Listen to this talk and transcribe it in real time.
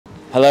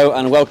Hello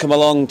and welcome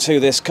along to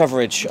this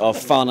coverage of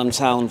Farnham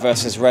Town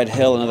versus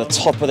Redhill, another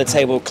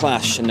top-of-the-table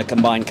clash in the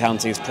Combined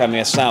Counties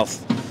Premier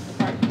South.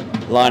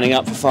 Lining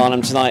up for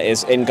Farnham tonight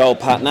is in goal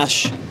Pat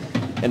Nash.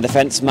 In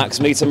defence, Max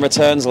Meetham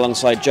returns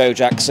alongside Joe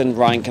Jackson,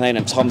 Ryan Kinane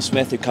and Tom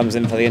Smith, who comes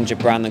in for the injured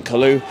Brandon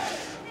Kalu.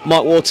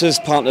 Mark Waters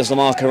partners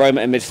Lamar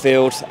Karoma in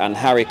midfield, and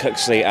Harry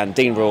Cooksley and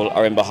Dean Rule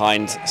are in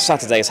behind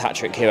Saturday's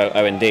hat-trick hero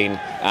Owen Dean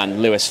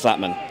and Lewis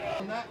Flatman.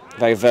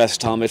 Very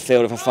versatile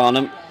midfielder for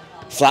Farnham.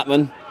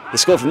 Flatman, he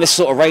scored from this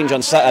sort of range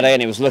on Saturday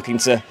and he was looking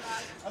to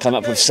come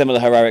up with similar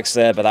heroics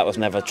there, but that was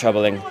never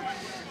troubling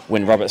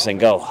Wyn Roberts in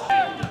goal.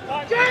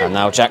 And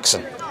now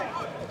Jackson,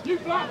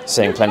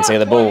 seeing plenty of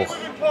the ball.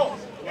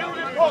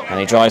 And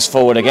he drives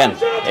forward again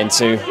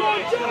into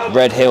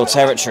Redhill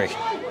territory.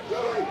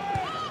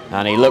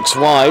 And he looks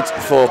wide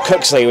for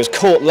Cooksley, who was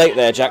caught late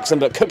there, Jackson,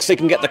 but Cooksley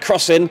can get the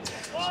cross in.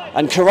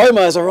 And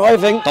Karoma is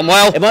arriving. Done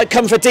well. It might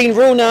come for Dean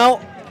Rule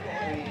now.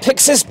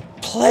 Picks his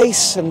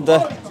place and the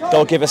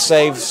goalkeeper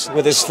saves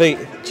with his feet.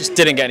 Just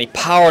didn't get any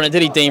power on it,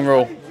 did he, Dean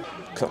Rule?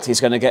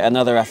 Cooksley's going to get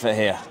another effort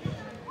here.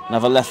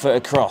 Another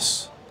left-footed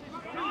cross.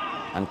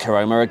 And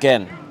Karoma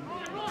again.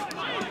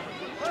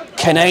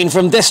 Kinane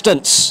from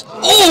distance.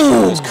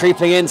 Ooh! It's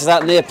creeping into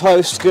that near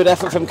post. Good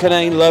effort from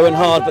Kinane, low and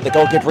hard, but the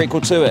goalkeeper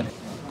equal to it.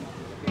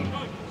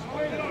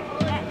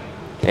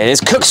 It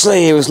is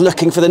Cooksley who was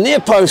looking for the near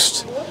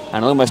post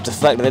and almost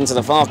deflected into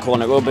the far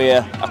corner. It will be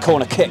a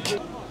corner kick.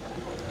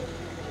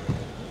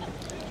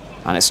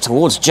 And it's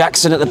towards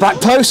Jackson at the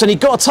back post, and he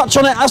got a touch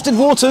on it, as did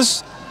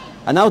Waters.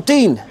 And now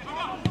Dean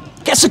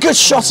gets a good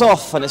shot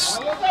off, and it's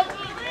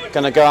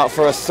going to go out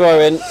for a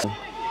throw-in.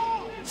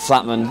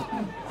 Flatman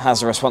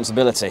has a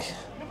responsibility.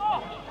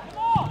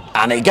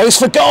 And he goes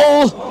for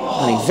goal!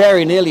 And he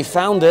very nearly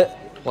found it.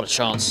 What a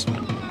chance.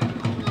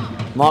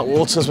 Mark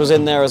Waters was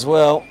in there as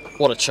well.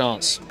 What a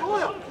chance.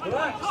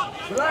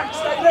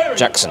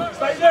 Jackson,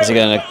 is he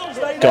going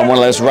to go on one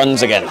of those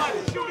runs again?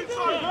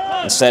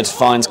 Instead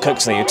finds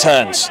Cooksley, who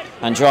turns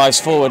and drives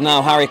forward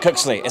now. Harry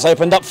Cooksley, it's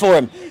opened up for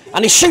him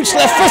and he shoots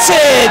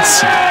left-footed!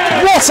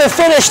 What a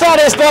finish that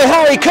is by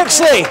Harry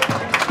Cooksley!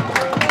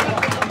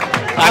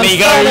 And he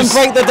goes,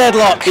 break the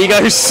deadlock. He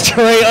goes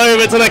straight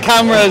over to the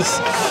cameras.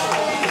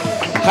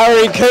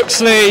 Harry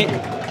Cooksley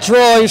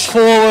drives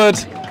forward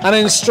and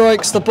then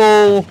strikes the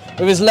ball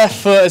with his left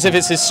foot as if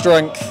it's his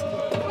strength.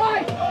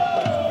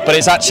 But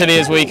it's actually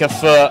his weaker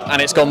foot,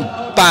 and it's gone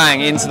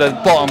bang into the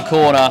bottom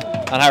corner,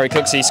 and Harry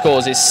Cooksley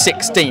scores his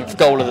 16th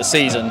goal of the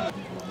season.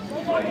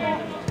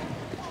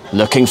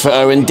 Looking for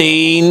Owen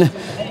Dean,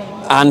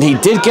 and he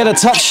did get a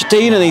touch,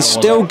 Dean, and he's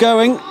still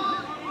going.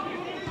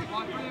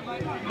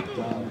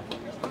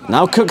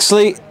 Now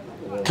Cooksley,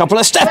 couple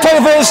of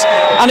step-overs,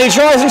 and he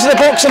drives into the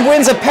box and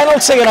wins a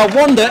penalty, and I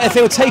wonder if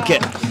he'll take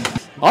it.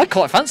 I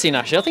quite fancy him,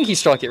 actually. I think he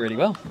strike it really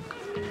well.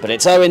 But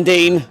it's Owen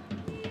Dean,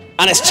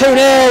 and it's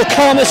 2-0,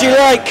 calm as you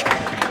like.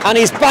 And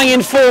he's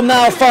banging form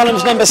now,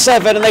 Farnham's number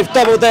 7, and they've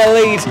doubled their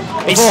lead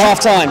before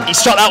half-time. He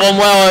struck that one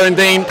well, Owen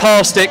Dean,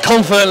 passed it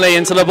confidently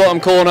into the bottom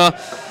corner.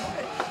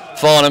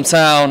 Farnham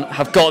Town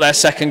have got their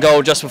second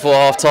goal just before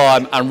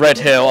half-time, and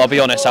Redhill, I'll be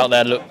honest, out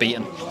there look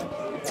beaten.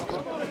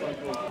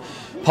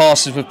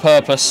 Passes with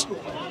purpose.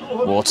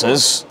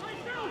 Waters,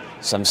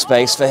 some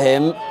space for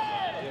him.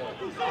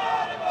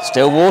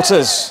 Still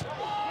Waters.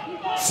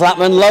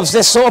 Flatman loves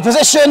this sort of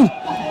position.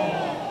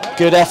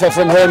 Good effort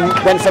from him,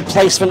 went for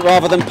placement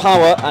rather than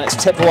power, and it's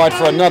tipped wide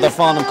for another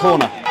Farnham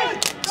corner.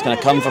 It's going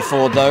to come for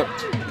Ford though.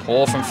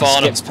 Poor from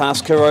Farnham. Skips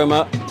past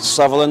Karoma.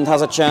 Sutherland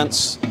has a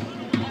chance.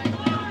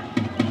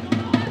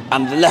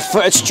 And the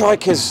left-footed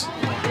strike is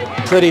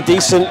pretty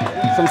decent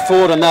from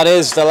Ford, and that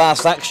is the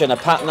last action, a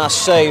Pat Nash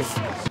save.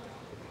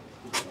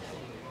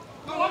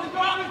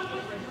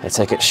 They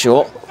take it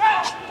short.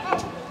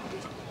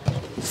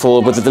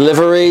 Forward with the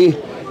delivery.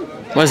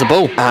 Where's the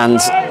ball? And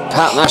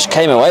Pat Nash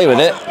came away with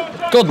it.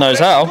 God knows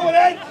how.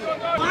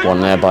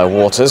 One there by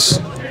Waters.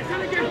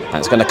 And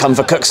it's going to come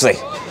for Cooksley.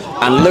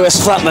 And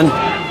Lewis Flatman,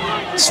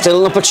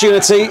 still an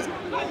opportunity.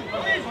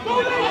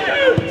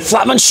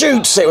 Flatman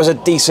shoots. It was a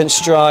decent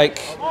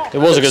strike. It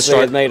was a good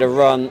strike. Had made a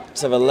run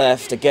to the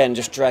left, again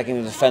just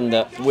dragging the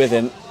defender with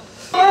him.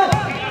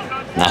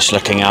 Nash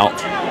looking out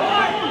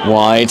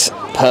wide.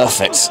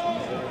 Perfect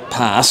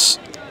pass.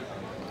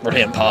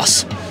 Brilliant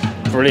pass.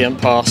 Brilliant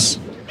pass.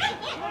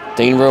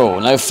 Dean Rule,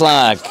 no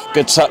flag.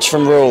 Good touch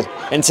from Rule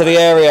into the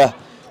area.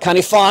 Can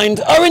he find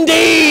Owen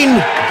Dean?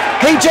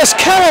 He just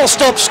cannot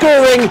stop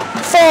scoring.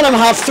 Farnham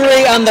have 3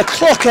 and the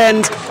clock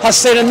end has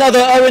seen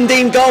another Owen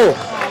Dean goal.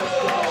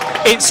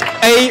 It's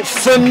a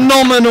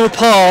phenomenal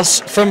pass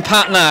from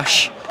Pat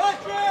Nash.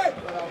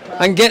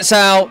 And gets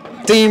out.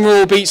 Dean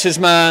Rule beats his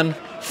man.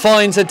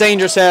 Finds a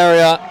dangerous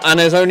area, and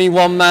there's only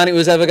one man it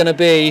was ever going to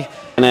be.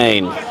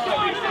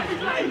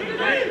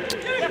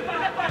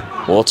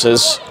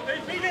 Waters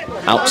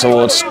out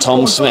towards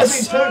Tom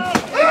Smith.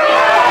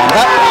 And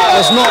that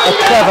was not a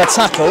clever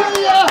tackle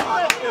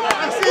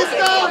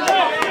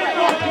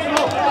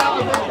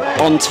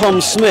on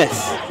Tom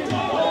Smith.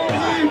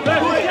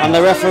 And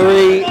the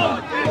referee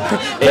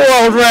Poor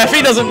old ref,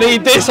 he doesn't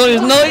need this on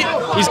his night.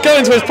 He's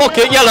going to his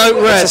pocket,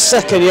 yellow, red. It's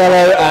a second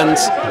yellow, and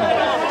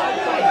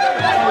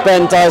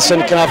Ben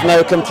Dyson can have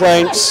no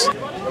complaints.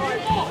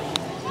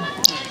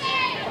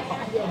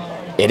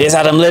 It is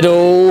Adam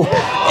Liddell.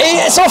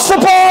 It's off the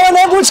bar, and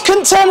Edwards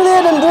contended,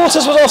 and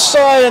Waters was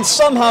offside, and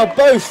somehow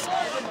both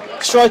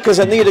strikers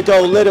that need a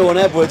goal, Liddell and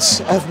Edwards,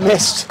 have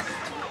missed.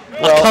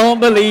 Well, I can't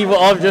believe what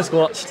I've just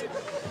watched.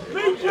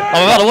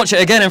 I'm about to watch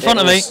it again in front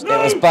of me.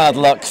 It was bad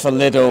luck for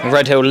Liddell.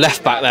 Redhill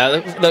left back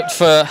there. Look,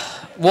 for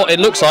what it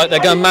looks like, they're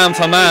going man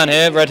for man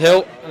here,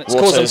 Redhill, and it's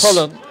causing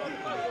problem.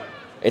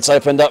 It's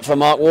opened up for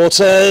Mark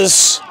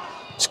Waters.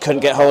 Just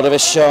couldn't get hold of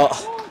his shot.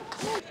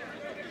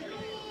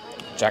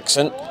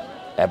 Jackson.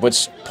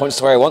 Edwards points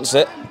to where he wants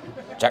it.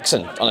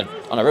 Jackson on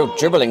a real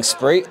dribbling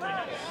spree.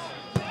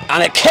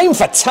 And it came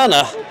for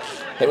Tanner.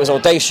 It was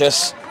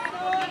audacious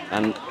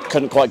and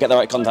couldn't quite get the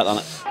right contact on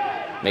it.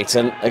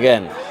 Meaton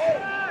again.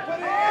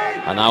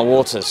 And now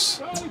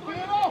Waters.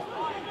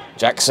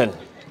 Jackson.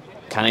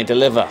 Can he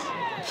deliver?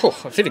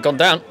 If he'd have gone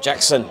down.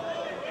 Jackson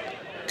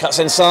cuts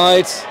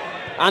inside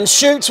and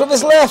shoots with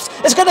his left.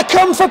 It's going to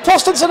come for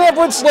Postons and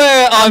Edwards.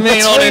 Where, I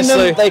mean,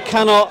 honestly. Them, they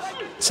cannot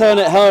turn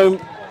it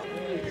home.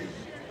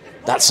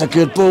 That's a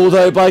good ball,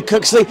 though, by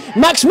Cooksley.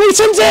 Max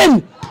Meaton's in!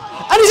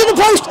 And he's in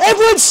the post!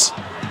 Edwards!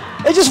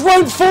 It just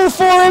won't fall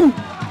for him.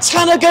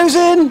 Tanner goes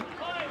in.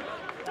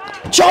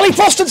 Charlie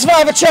Postons might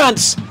have a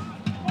chance.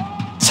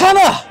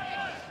 Tanner!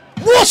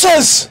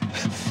 Waters!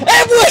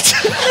 Edwards!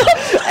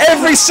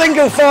 Every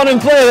single Farnham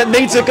player that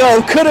needs a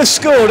goal could have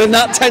scored in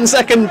that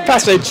 10-second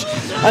passage,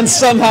 and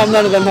somehow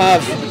none of them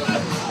have.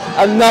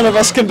 And none of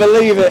us can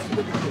believe it.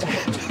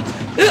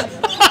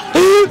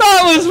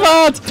 That was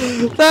mad!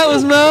 That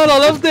was mad, I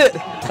loved it.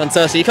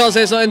 Fantastic, you can't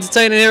say it's not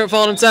entertaining here at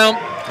Farnham Town.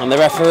 And the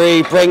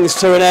referee brings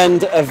to an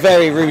end a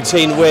very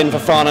routine win for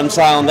Farnham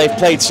Town. They've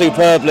played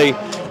superbly.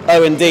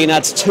 Owen Dean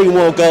adds 2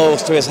 more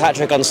goals to his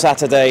hat-trick on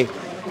Saturday.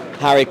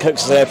 Harry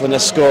Cooksley opened the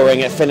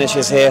scoring. It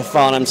finishes here,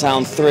 Farnham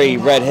Town 3,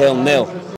 Redhill 0.